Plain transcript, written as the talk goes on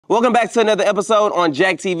Welcome back to another episode on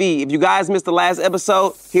JTV. If you guys missed the last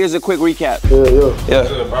episode, here's a quick recap. Yeah.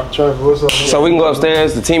 So we can go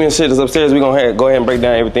upstairs. The team and shit is upstairs. We're going to go ahead and break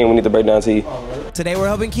down everything we need to break down to you. Today we're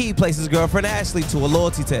helping Key place his girlfriend Ashley to a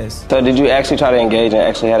loyalty test. So did you actually try to engage and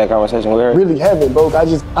actually have that conversation with her? Really haven't, bro. I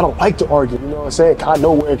don't like to argue, you know what I'm saying? I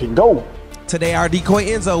know where it can go. Today our decoy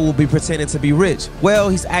Enzo will be pretending to be rich. Well,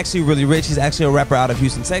 he's actually really rich. He's actually a rapper out of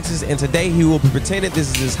Houston, Texas. And today he will be pretending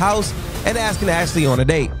this is his house and asking Ashley on a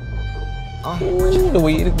date. This is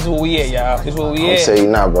where we at, y'all. This is where we at. I'll tell you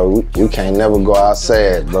now, bro. You can't never go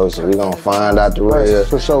outside, bro. So we gonna find out the real.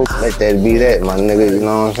 For sure. Let that be that, my nigga. You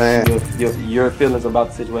know what I'm saying? Your feelings about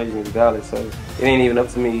the situation is valid, so it ain't even up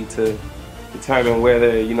to me to determine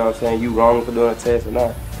whether, you know what I'm saying, you wrong for doing a test or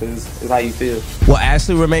not. It's how you feel. Will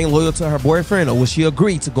Ashley remain loyal to her boyfriend, or will she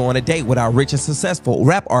agree to go on a date with our rich and successful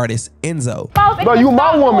rap artist, Enzo? Bro, you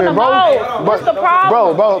my woman, bro. What's the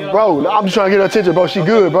problem? Bro, I'm just trying to get her attention, bro. She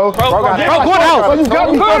good, bro. Bro, go out. Bro, you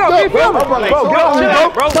got me fucked up, bro. Bro, get off me,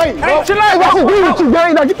 bro. Hey, chill out. I agree with you,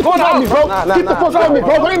 gang. Now get the fuck out of me, bro. Get the fuck out of me,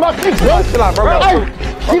 bro. Ain't my bitch, bro. Chill out, bro. Hey,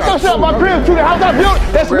 get your shit out my crib to the house I built.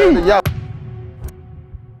 That's me.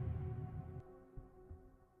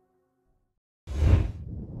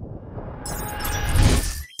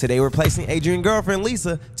 Today we're placing Adrian's girlfriend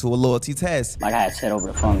Lisa to a loyalty test. Like I had said over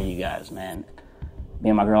the phone to you guys, man, me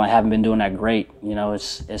and my girl haven't been doing that great. You know,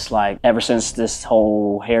 it's like ever since this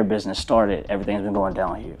whole hair business started, everything's been going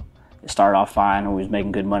downhill. It started off fine and we was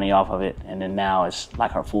making good money off of it, and then now it's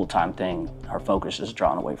like her full-time thing. Her focus is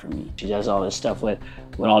drawn away from me. She does all this stuff with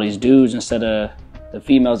all these dudes instead of the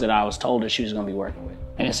females that I was told that she was gonna be working with.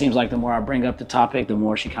 And it seems like the more I bring up the topic, the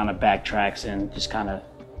more she kind of backtracks and just kind of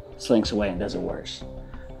slinks away and does it worse.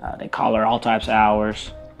 They call her all types of hours.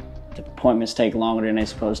 The appointments take longer than they're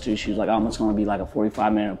supposed to. She was like, oh, it's gonna be like a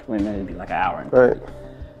 45-minute appointment. It'd be like an hour. Right.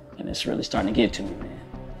 And it's really starting to get to me, man.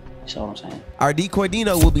 You see what I'm saying? Our decoy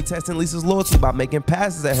Deno will be testing Lisa's loyalty by making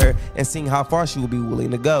passes at her and seeing how far she will be willing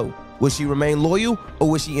to go. Will she remain loyal, or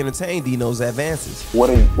will she entertain Deno's advances? What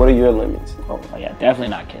are your limits? Oh yeah, definitely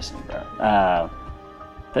not kissing, bro.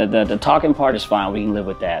 The talking part is fine. We can live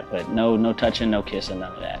with that, but no touching, no kissing,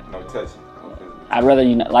 none of that. No touching. I'd rather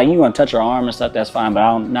you not, like, you want to touch her arm and stuff, that's fine, but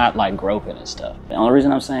I'm not like groping and stuff. The only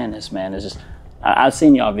reason I'm saying this, man, is just I've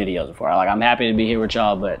seen y'all videos before. Like, I'm happy to be here with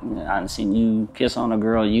y'all, but I've seen you kiss on a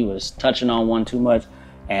girl, you was touching on one too much,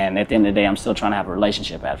 and at the end of the day, I'm still trying to have a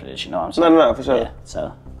relationship after this. You know what I'm saying? No, for sure. Yeah,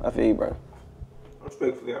 so I feel you, bro.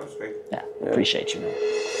 Respectfully, I respect. Yeah, appreciate you, man.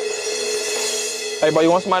 Hey, bro,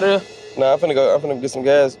 you want somebody to? Nah, I'm finna get some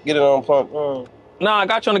gas. Get it on pump. Nah, I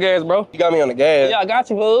got you on the gas, bro. You got me on the gas. Yeah, I got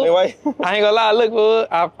you, fool. Hey, wait. I ain't gonna lie, look, fool.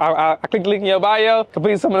 I clicked the link in your bio,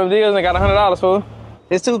 completed some of them deals, and got $100, fool.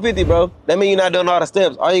 It's $250, bro. That mean you're not doing all the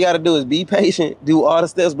steps. All you gotta do is be patient, do all the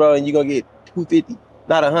steps, bro, and you're gonna get $250,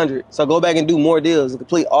 not $100. So go back and do more deals and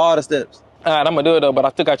complete all the steps. All right, I'm gonna do it, though, but I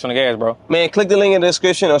still got you on the gas, bro. Man, click the link in the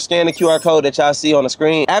description or scan the QR code that y'all see on the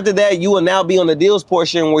screen. After that, you will now be on the deals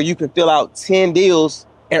portion where you can fill out 10 deals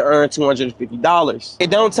and earn $250. It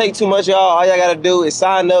don't take too much, y'all. All y'all gotta do is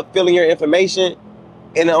sign up, fill in your information,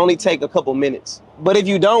 and it only take a couple minutes. But if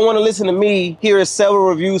you don't wanna listen to me, here is several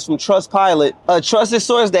reviews from Trustpilot, a trusted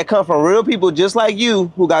source that come from real people just like you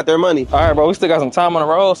who got their money. All right, bro, we still got some time on the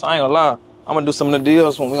road, so I ain't gonna lie. I'm gonna do some of the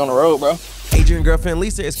deals when we on the road, bro. Adrian's girlfriend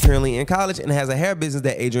Lisa is currently in college and has a hair business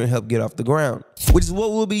that Adrian helped get off the ground, which is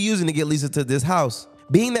what we'll be using to get Lisa to this house.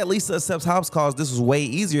 Being that Lisa accepts house calls, this was way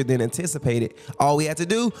easier than anticipated. All we had to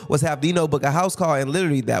do was have Deno book a house call, and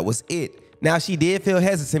literally that was it. Now, she did feel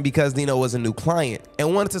hesitant because Deno was a new client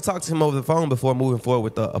and wanted to talk to him over the phone before moving forward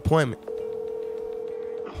with the appointment.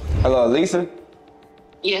 Hello, Lisa?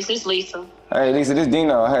 Yes, it's Lisa. Hey, Lisa, this is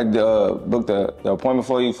Deno. I had booked the appointment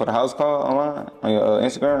for you for the house call online on your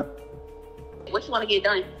Instagram. What you want to get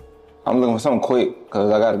done? I'm looking for something quick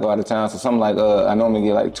because I got to go out of town. So something like, I normally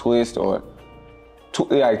get like twist or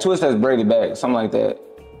like twist that's braided back, something like that.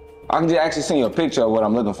 I can just actually send you a picture of what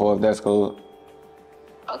I'm looking for if that's cool.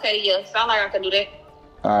 Okay, yeah, sound like I can do that.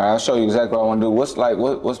 All right, I'll show you exactly what I want to do.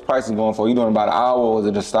 What's prices going for? You doing about an hour or is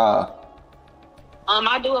it a style?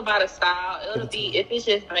 I do about a style. It'll be, if it's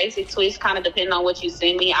just basic twist, kind of depending on what you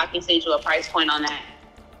send me, I can send you a price point on that.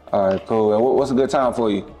 All right, cool. And what's a good time for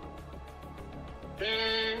you?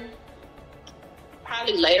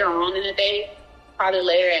 Probably later on in the day, probably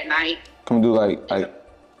later at night. Can we do like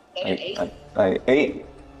 8?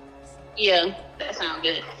 Yeah, that sounds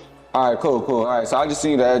good. All right, cool. All right, so I'll just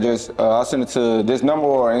send you the address. I'll send it to this number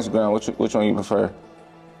or Instagram. Which one you prefer?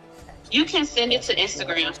 You can send it to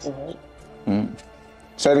Instagram. Mm-hmm.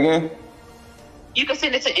 Say it again? You can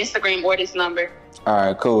send it to Instagram or this number. All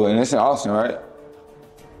right, cool. And it's in Austin, right?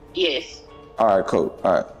 Yes. All right, cool.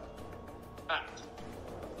 All right.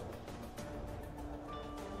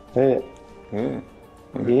 Yeah. Yeah.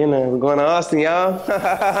 You know, we're going to Austin, y'all.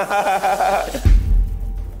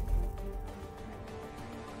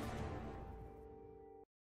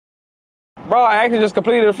 Bro, I actually just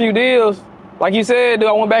completed a few deals. Like you said, dude,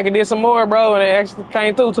 I went back and did some more, bro, and it actually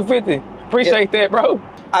came through 250. Appreciate that, bro.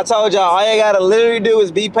 I told y'all, all you gotta literally do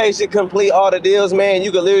is be patient, complete all the deals, man.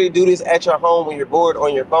 You can literally do this at your home when you're bored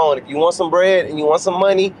on your phone. If you want some bread and you want some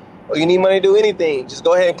money, or you need money to do anything, just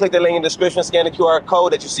go ahead and click the link in the description, scan the QR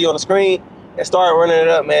code that you see on the screen, and start running it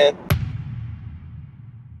up, man.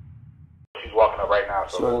 He's walking up right now,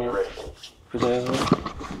 so let's be ready.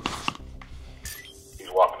 He's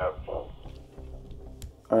walking up.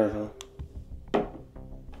 All right, huh?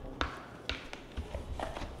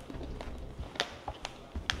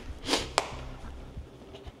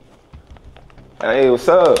 Hey, what's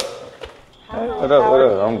up? Hey, what up? What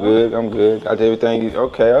up? I'm good. I'm good. Got everything.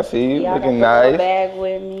 Okay, I see you. Yeah, looking I got the nice. bag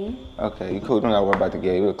with me. Okay, you cool. Don't gotta worry about the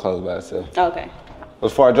gate. We'll close by itself. Okay.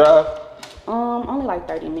 What's far drive? Only like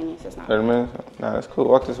 30 minutes. It's not. 30 minutes? Nah, that's cool.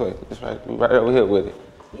 Walk this way. It's right over here with it.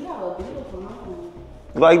 You got a beautiful mom.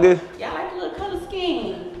 You like this? Yeah, I like the little color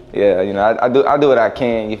scheme. Yeah, you know, I do what I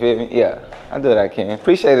can. You feel me? Yeah, I do what I can.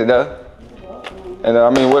 Appreciate it though. And I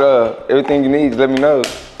mean, what everything you need, just let me know.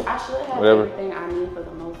 I should have everything I need for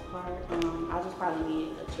the most part. I just probably need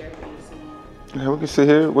a chair for you to sit in. Yeah, we can sit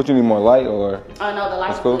here. What you need, more light or? Oh no, the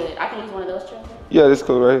light's cool. good. I can use one of those chairs. Yeah, this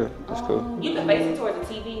cool right here. That's cool. You can face it towards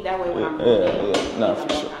the TV. That way when I'm Yeah. Nah,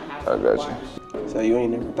 for sure. I got you. So you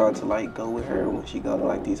ain't never thought to like go with her when she go to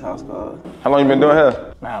like these house calls? How long you been doing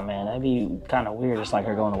hair? Nah, man, that'd be kind of weird. It's like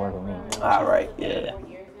her going to work with me. All right, yeah.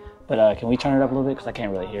 But can we turn it up a little bit? Because I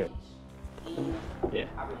can't really hear it. Yeah.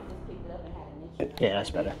 Yeah, that's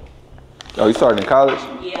better. Oh, you started in college?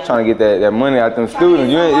 Yeah. Trying to get that money out them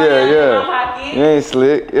students. You ain't, you ain't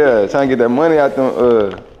slick. Yeah, trying to get that money out them,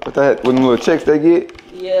 what them little checks they get?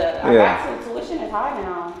 Yeah, I got to. Tuition is high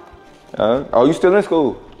now. Oh, you still in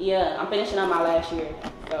school? Yeah, I'm finishing up my last year,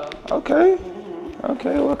 so. Okay.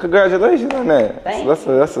 Okay, well, congratulations on that. Thank you.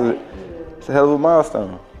 That's a hell of a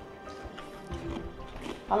milestone.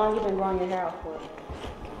 How long you been growing your hair out for?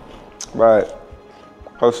 Right.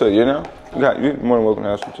 Oh, so you know? You're more than welcome to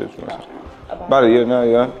have some tips. About a year now,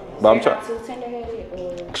 yeah. But I'm trying. Too tender-headed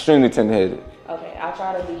or? Extremely tender-headed. Okay, I'll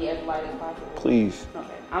try to be as light as possible. Please.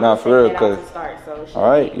 Okay. Nah, for real, cause. All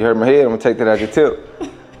right, you heard my head. I'm gonna take that out your tip.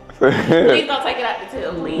 Please don't take it out the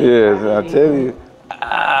tip, please. Yeah, I tell you.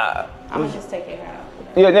 I'm gonna just take it out.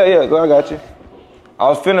 Yeah. Go, I got you. I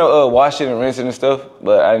was finna wash it and rinse it and stuff,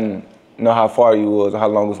 but I didn't know how far you was or how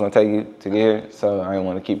long it was gonna take you to get here, so I didn't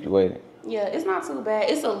want to keep you waiting. Yeah, it's not too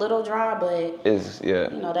bad. It's a little dry, but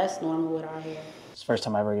you know, that's normal with our hair. It's the first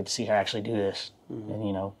time I ever get to see her actually do this. And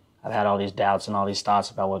you know, I've had all these doubts and all these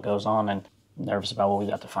thoughts about what goes on, and I'm nervous about what we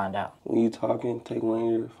got to find out. When you talking, take one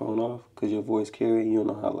of your phone off, cause your voice carry, you don't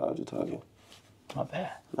know how loud you're talking. My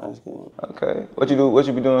bad. Nice game. Okay. What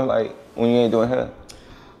you be doing like when you ain't doing hair?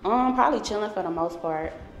 Probably chilling for the most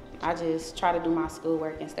part. I just try to do my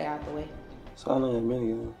schoolwork and stay out the way. So how long have you been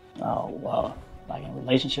together? Oh, well, like in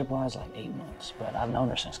relationship-wise, like 8 months. But I've known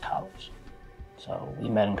her since college. So we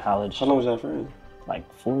met in college. How long was that friend? Like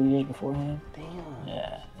 4 years beforehand. Damn.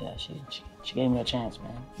 Yeah. She gave me a chance,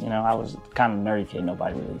 man. You know, I was kind of a nerdy kid.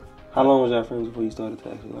 Nobody really. How long was that friend before you started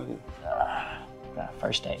to actually like it?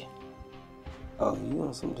 First day. Oh, you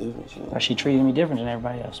on some different shit. But she treated me different than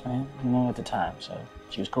everybody else, man. You know, at the time. So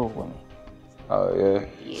she was cool with me. Oh,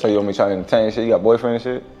 yeah. So you want me trying to entertain shit? You got boyfriend and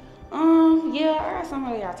shit? Yeah, I got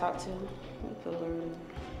somebody I talk to.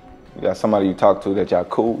 You got somebody you talk to that y'all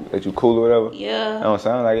cool, that you cool or whatever? Yeah. That don't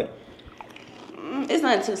sound like it. It's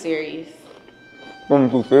nothing too serious. Nothing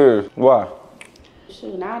too serious. Why?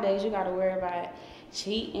 Shoot, nowadays you gotta worry about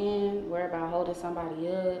cheating, worry about holding somebody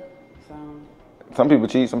up. So. Some people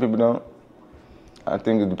cheat, some people don't. I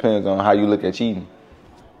think it depends on how you look at cheating.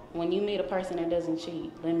 When you meet a person that doesn't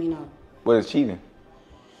cheat, let me know. What is cheating?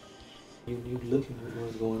 You looking at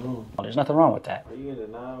what's going on. Oh, there's nothing wrong with that. Are you in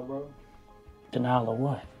denial, bro? Denial of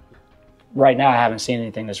what? Right now, I haven't seen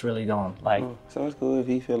anything that's really going, like... So it's cool if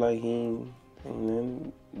he feel like he ain't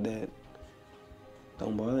nothing that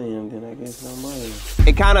don't bother him, then I guess it don't bother him.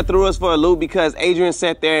 It kind of threw us for a loop because Adrian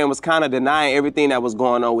sat there and was kind of denying everything that was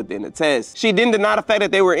going on within the test. She didn't deny the fact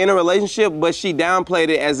that they were in a relationship, but she downplayed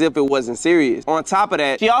it as if it wasn't serious. On top of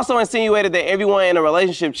that, she also insinuated that everyone in a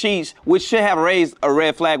relationship cheats, which should have raised a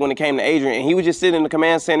red flag when it came to Adrian. And he was just sitting in the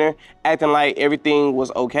command center acting like everything was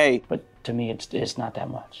okay. But to me, it's not that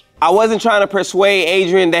much. I wasn't trying to persuade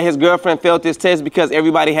Adrian that his girlfriend failed this test because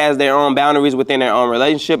everybody has their own boundaries within their own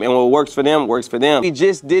relationship, and what works for them, works for them. We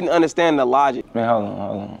just didn't understand the logic. Man, hold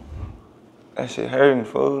on. That shit hurting,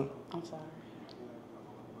 fool. I'm sorry.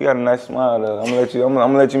 You got a nice smile though. I'm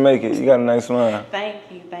gonna let you make it. You got a nice smile. Thank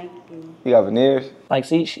you, thank you. You got veneers? Like,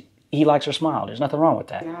 see, he likes her smile. There's nothing wrong with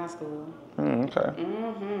that. In high school. Okay.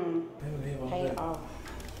 Paid off.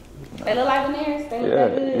 They look like veneers. They look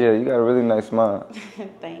that good. Yeah, you got a really nice smile.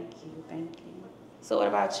 Thank you, thank you. So what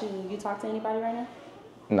about you? You talk to anybody right now?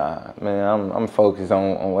 Nah, man, I'm focused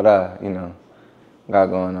on what I, got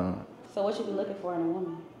going on. So what you be looking for in a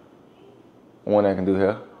woman? One that can do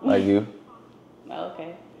hair, like you. Oh,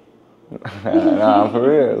 okay. Nah, I'm for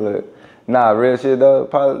real. Look, nah, real shit though.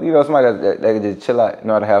 Probably, somebody that can just chill out,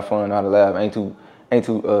 know how to have fun, know how to laugh, ain't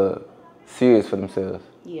too serious for themselves.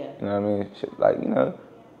 Yeah. You know what I mean? Shit, like,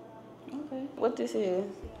 Okay. What this is?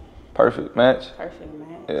 Perfect match. Perfect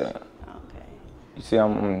match. Yeah. Okay. You see,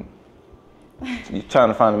 you trying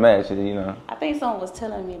to find a match, I think someone was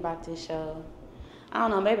telling me about this show. I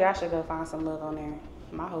don't know, maybe I should go find some love on there.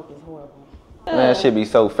 My hope is horrible. Man, that shit be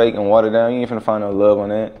so fake and watered down. You ain't finna find no love on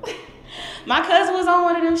that. My cousin was on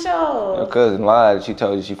one of them shows. Your cousin lied. She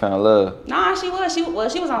told you she found love. Nah, she was. She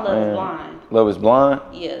was on Love is Blind. Love is Blind?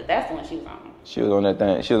 Yeah, that's the one she was on. She was on that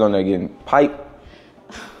thing. She was on there getting piped.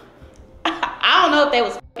 I don't know if they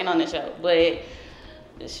was fucking on the show, but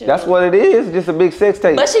that's what it is. Just a big sex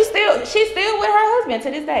tape. But she's still with her husband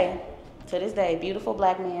to this day. To this day, beautiful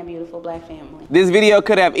black man, beautiful black family. This video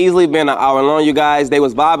could have easily been an hour long, you guys. They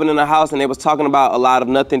was vibing in the house and they was talking about a lot of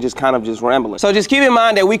nothing, just rambling. So just keep in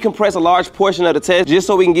mind that we compress a large portion of the test just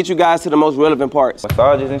so we can get you guys to the most relevant parts.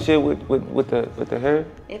 Massages and shit with the hair?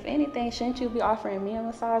 If anything, shouldn't you be offering me a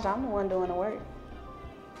massage? I'm the one doing the work.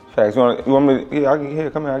 Facts. You want me to,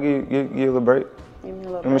 come here, I'll give you a little break. Give me a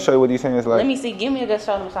little break. Let me show you what these hands like. Let me see, give me a good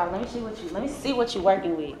shoulder massage. Let me see what you're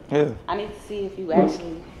working with. Yeah. I need to see if you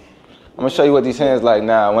actually. I'm gonna show you what these hands like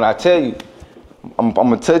now. When I tell you, I'm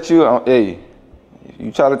gonna touch you. Hey,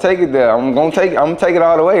 you try to take it there. I'm gonna take it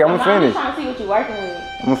all the way. I'm gonna finish. I'm trying to see what you're working with.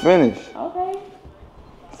 I'm gonna finish. Okay.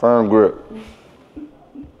 Firm grip.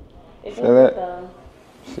 Feel that?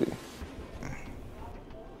 See.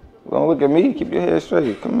 Don't look at me. Keep your head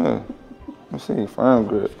straight. Come here. Let's see. Firm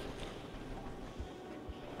grip.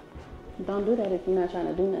 Don't do that if you're not trying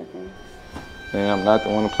to do nothing. Man, I'm not the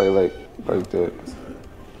one to play like that.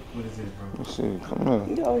 What is it, bro? Let's see. Come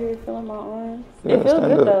on. You over here feeling my arms? Yeah, it feels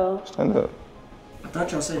good up. though. Stand up. I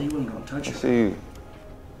thought y'all said he wasn't gonna touch her. See you.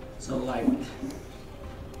 So like.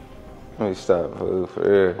 Let me stop, for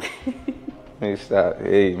real. Let me stop.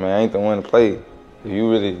 Hey, man, I ain't the one to play. If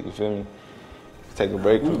you feel me? Take a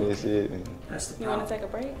break from this shit. That's the you want to take a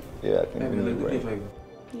break? Yeah, I think we need a break.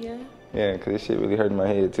 Yeah. Yeah, because this shit really hurting my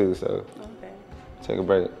head too, so. Okay. Take a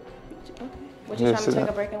break. Okay. What you trying to take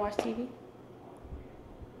a break and watch TV?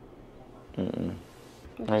 I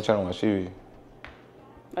ain't trying to watch TV.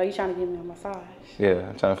 Oh, you trying to give me a massage? Yeah,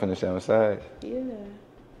 I'm trying to finish that massage. Yeah.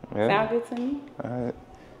 Yeah. Sound good to me? Alright.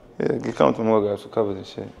 Yeah, get comfortable, more, grab some covers and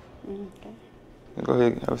shit. Okay. Go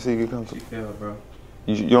ahead, have a seat, get comfortable. Yeah, bro.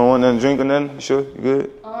 You don't want nothing to drink or nothing? You sure? You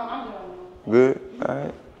good? I'm good. Good?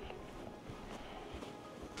 Alright.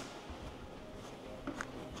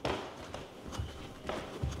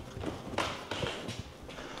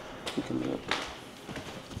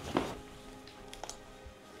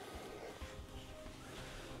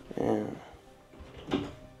 Yeah.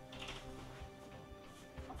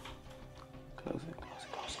 Close it.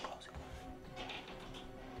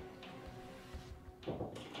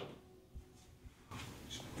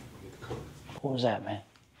 What was that, man?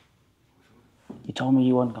 You told me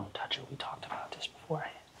you wasn't gonna touch her. We talked about this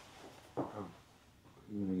beforehand. You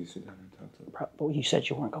want me to sit down and talk to her? But you said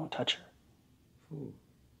you weren't gonna touch her. Fool.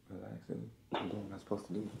 Relax, I'm doing what I'm supposed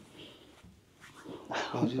to do.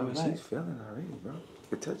 Oh, She's feeling already, bro.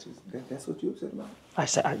 The touches. That's what you upset about? I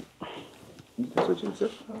said, That's what you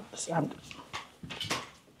upset about?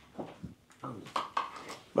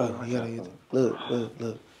 Bro, you gotta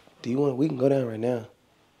look. Do you want? We can go down right now.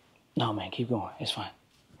 No, man, keep going. It's fine.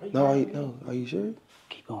 No, are you sure?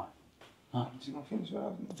 Keep going. Huh? She's gonna finish it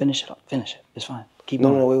off. Finish it up. Finish it. It's fine. Keep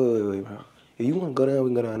going. No, wait, bro. If you want to go down, we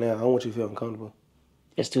can go down now. I don't want you to feel uncomfortable.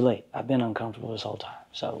 It's too late. I've been uncomfortable this whole time.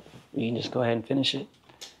 So we can just go ahead and finish it.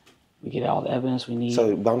 We get all the evidence we need.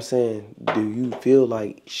 So, but I'm saying, do you feel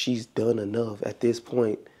like she's done enough at this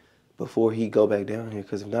point before he go back down here?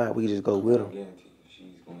 Because if not, we just go with him. I guarantee you,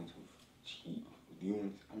 she's going to cheat.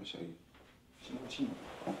 I'm gonna show you. She's gonna cheat.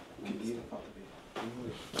 Get up off the bed.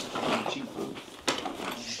 She's gonna cheat, bro.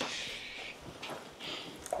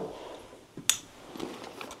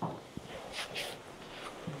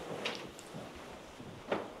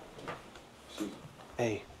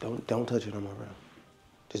 Hey, don't touch her no more, bro.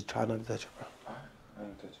 Just try not to touch her, bro. I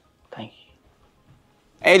don't touch her. Thank you.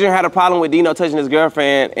 Adrian had a problem with Deno touching his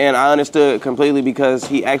girlfriend, and I understood completely because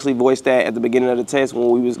he actually voiced that at the beginning of the test when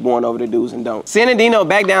we was going over the do's and don'ts. Sending Deno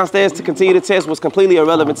back downstairs to continue the test was completely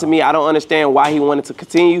irrelevant to me. I don't understand why he wanted to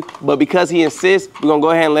continue, but because he insists, we're gonna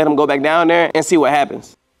go ahead and let him go back down there and see what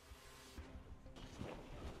happens.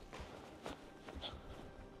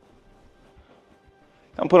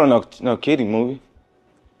 Don't put on no kiddie movie.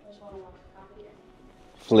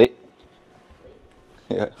 Flick.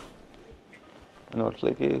 Yeah. I know what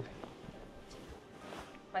flick is.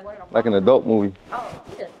 Like an adult movie. Oh,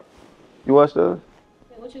 yeah. You watch those?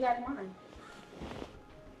 Yeah, what you got in mind?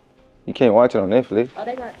 You can't watch it on Netflix. Oh,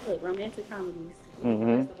 they got, look, romantic comedies.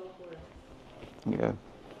 Mm-hmm. Yeah.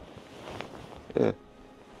 Yeah.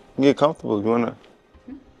 You get comfortable if you wanna.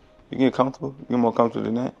 You get comfortable. You get more comfortable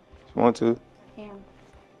than that if you want to. I can.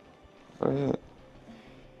 Go ahead.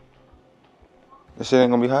 That shit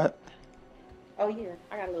ain't gonna be hot? Oh, yeah.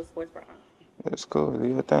 I got a little sports bra on. That's cool. Do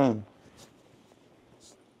your thing.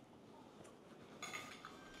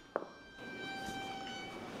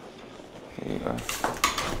 Here you go.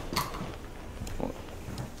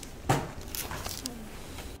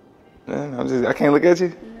 Man, I can't look at you?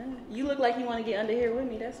 Yeah. You look like you want to get under here with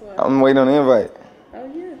me, that's why. I'm waiting on the invite. Oh,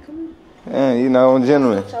 yeah, come on. Yeah, you know, I'm a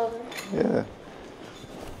gentleman. Yeah. That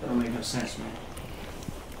don't make no sense, man.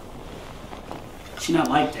 She not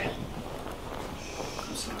like that.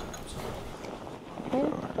 I'm sorry. Where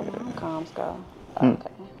the rom-coms go?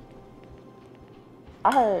 Okay.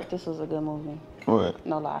 I heard this was a good movie. What?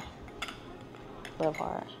 No lie. Love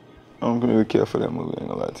Hard. I don't really care for that movie, I ain't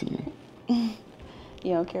gonna lie to you.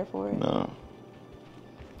 You don't care for it? No.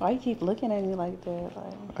 Why you keep looking at me like that?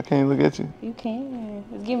 Like, I can't look at you. you can.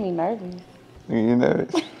 It's getting me nervous. You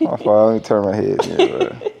nervous? My fault, let me turn my head here,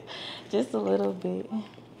 bro. Just a little bit. You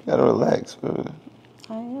gotta relax, bro.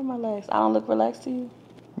 I am relaxed. I don't look relaxed to you?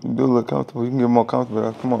 You do look comfortable. You can get more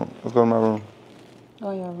comfortable. Come on, let's go to my room. Go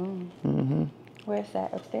in your room. Mm-hmm. Where's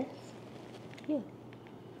that? Upstairs? Yeah.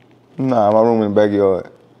 Nah, my room in the backyard.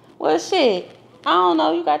 Well, shit. I don't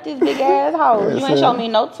know. You got this big ass house. You ain't show me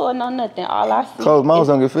no tour, no nothing. All I see. Closed mouths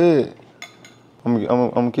don't get fed. I'm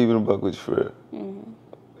gonna keep it a buck with you for real.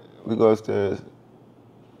 Mm-hmm. We go upstairs.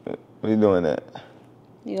 What you doing that?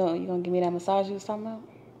 You gonna give me that massage you was talking about?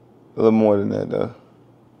 A little more than that, though.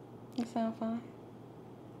 That sound fine.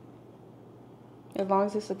 As long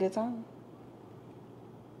as it's a good time.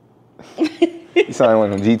 You sound like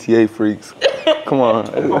one of them GTA freaks. Come on.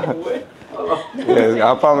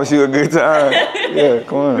 Yeah, I promise you a good time. Yeah,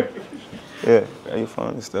 come on. Yeah, you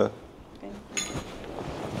fun and stuff.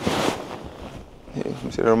 Yeah, let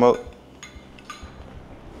me see the remote.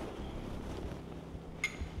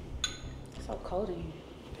 It's so cold in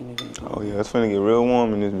here. Oh yeah, it's finna get real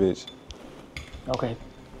warm in this bitch. Okay.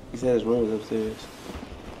 He said his room is upstairs.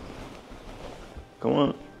 Come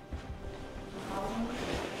on.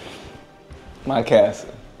 My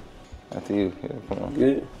castle. After you. Yeah, come on.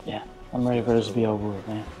 Good? Yeah. I'm ready for this to be over with,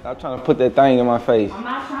 man. Stop trying to put that thing in my face. I'm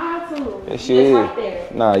not trying to. Yes, you is. Right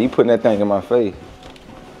there. Nah, you putting that thing in my face.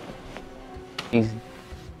 Easy.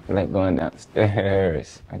 Like going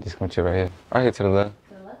downstairs. I just want you right here. Right here to the left.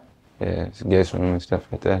 To the left? Yeah, it's a guest room and stuff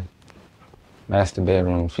like that. Master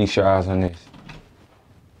bedroom. Feast your eyes on this.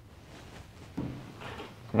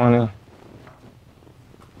 Come on in.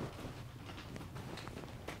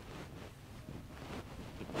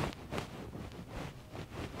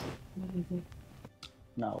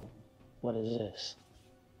 No. What is this?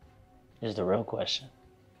 Is the real question.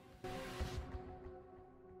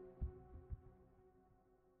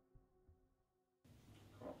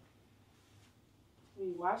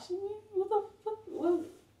 You watching me? What the fuck? What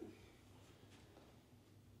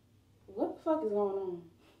the fuck is going on?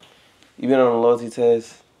 You been on a loyalty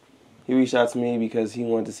test. He reached out to me because he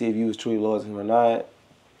wanted to see if you was truly loyal to him or not.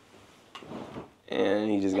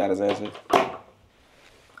 And he just got his answer.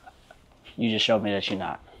 You just showed me that you're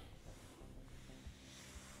not.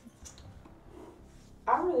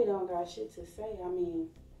 I really don't got shit to say. I mean,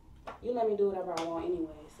 you let me do whatever I want anyway,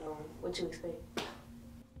 so what you expect?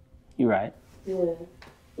 You right. Yeah.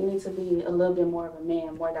 You need to be a little bit more of a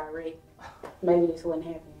man, more direct. Maybe this wouldn't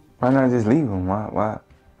happen. Why not just leave him? Why?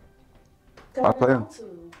 Why play him?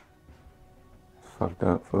 Fucked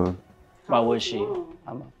up, fool. Why would she?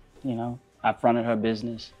 I fronted her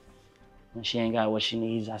business. When she ain't got what she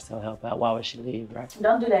needs, I still help out. Why would she leave, right?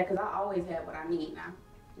 Don't do that, because I always have what I need now.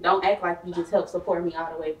 Don't act like you just help support me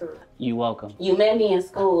all the way through. You welcome. You met me in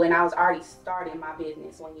school, and I was already starting my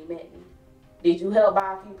business when you met me. Did you help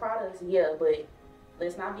buy a few products? Yeah, but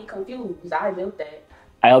let's not be confused. I built that.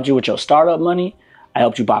 I helped you with your startup money. I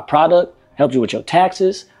helped you buy product. Helped you with your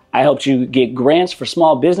taxes. I helped you get grants for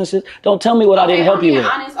small businesses. Don't tell me what I didn't help you with.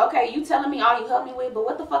 Honest, okay, you telling me all you helped me with, but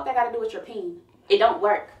what the fuck that got to do with your peen? It don't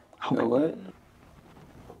work. Okay. What?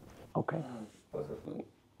 Okay.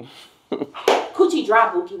 Coochie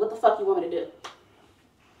dry, Bookie. What the fuck you want me to do?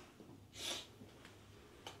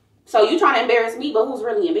 So you trying to embarrass me, but who's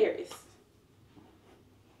really embarrassed?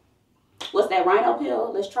 What's that rhino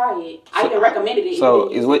pill? Let's try it. I even recommended it. So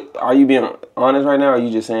are you being honest right now, or are you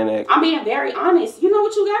just saying that? I'm being very honest. You know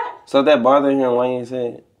what you got? So that bothered him, why you ain't say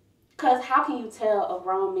it? Cause how can you tell a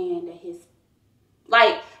grown man that his,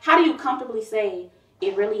 like, how do you comfortably say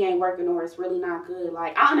it really ain't working or it's really not good?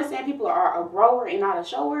 Like, I understand people are a grower and not a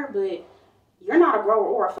shower, but you're not a grower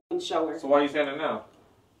or a fucking shower. So why are you saying it now?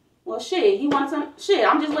 Well, shit, he wanted some shit.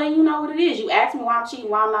 I'm just letting you know what it is. You asked me why I'm cheating,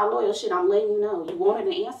 why I'm not loyal. Shit, I'm letting you know. You wanted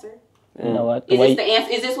an answer. You know what? Is this the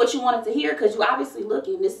answer? Is this what you wanted to hear? Because you obviously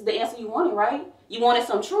looking. This is the answer you wanted, right? You wanted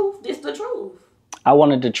some truth. This the truth. I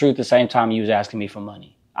wanted the truth the same time you was asking me for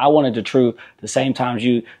money. I wanted the truth the same time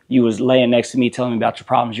you was laying next to me telling me about your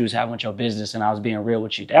problems you was having with your business and I was being real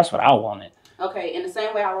with you. That's what I wanted. Okay, in the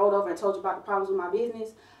same way I rolled over and told you about the problems with my business,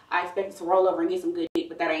 I expected to roll over and get some good dick,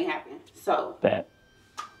 but that ain't happening. So that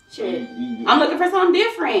shit. I'm looking for something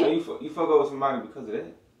different. So you fuck over somebody because of that?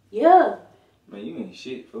 Yeah. Man, you ain't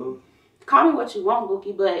shit, fool. Call me what you want,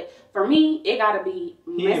 Bookie, but for me, it gotta be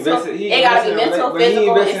mental. It gotta be mental,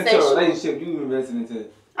 physical, and sexual. Relationship you invested into.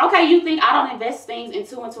 Okay, you think I don't invest things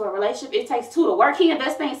into a relationship? It takes two to work. He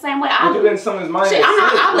invests things the same way I do. You in someone's mind. Shit, I'm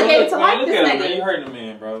not obligated to like this nigga. Man, you hurting the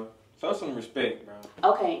man, bro. Show some respect,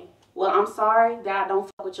 bro. Okay, well, I'm sorry that I don't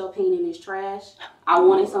fuck with your opinion in this trash. I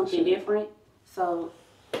wanted something different, so.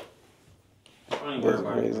 Can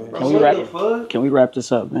we wrap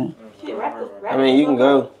this up, man? I mean, you can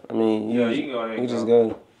go. I mean, you can go ahead. You just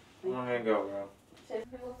go. Go ahead and go, bro.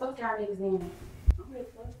 Fuck y'all niggas in.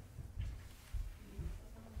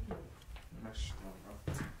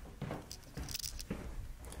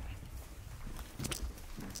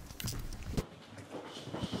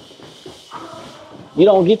 You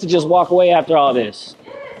don't get to just walk away after all this.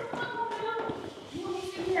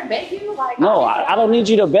 No, I don't need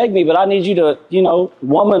you to beg me, but I need you to, you know,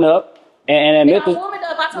 woman up and admit that.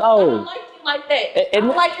 I don't like you like that. I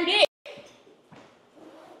don't like your dick.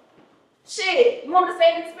 Shit, you want me to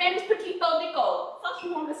say it in Spanish? Poquito dico. What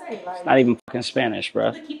you want me to say? Like, It's not even fucking Spanish,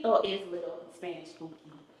 bro. Poquito is little in Spanish.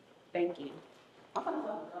 Thank you.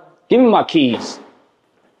 Give me my keys.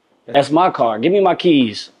 That's my car. Give me my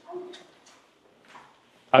keys.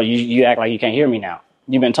 Oh, you act like you can't hear me now.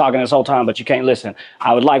 You've been talking this whole time, but you can't listen.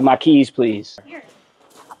 I would like my keys, please.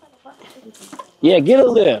 Yeah, get a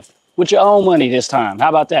lift with your own money this time. How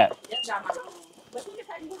about that?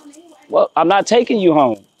 Well, I'm not taking you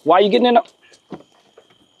home. Why are you getting in a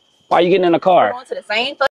car? We're going to the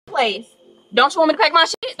same fucking place. Don't you want me to pack my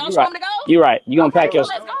shit? Don't you want me to go? You're right. You gonna pack your.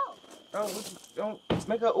 Let's go. Don't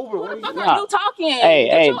make an Uber. What the fuck are you talking?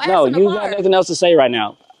 Hey, no, you got nothing else to say right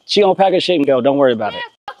now. She gonna pack her shit and go. Don't worry about it.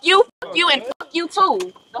 Fuck you, and fuck you too.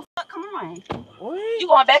 The fuck, come on. You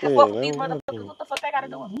going back and forth with these motherfuckers? What the fuck they gotta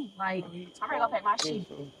do with me? Like, I'm ready to go pack my shit.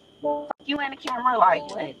 Fuck you and the camera, like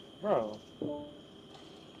what? Bro.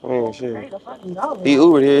 I mean, shit. Ready to fucking go. He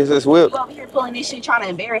Ubered here. It's this whip. You over here pulling this shit, trying to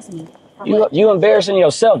embarrass me. You embarrassing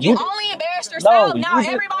yourself. You only embarrassed yourself. No, now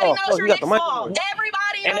everybody knows you're next fault.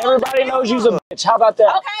 Everybody knows you's a bitch. How about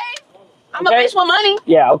that? Okay. I'm a bitch with money.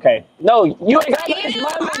 Yeah, okay. No, you ain't got it. It's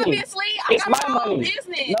my money. Obviously, I It's got my my own money.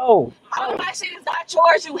 business. No. All of my shit is not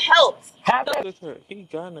yours. You helped. He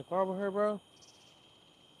got in the car with her, bro.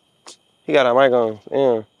 He got a mic on.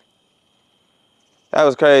 Damn. That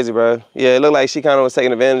was crazy, bro. Yeah, it looked like she kind of was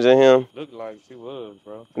taking advantage of him. Looked like she was,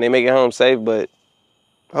 bro. And they make it home safe, but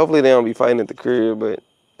hopefully they don't be fighting at the crib. But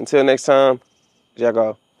until next time, jack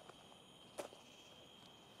off.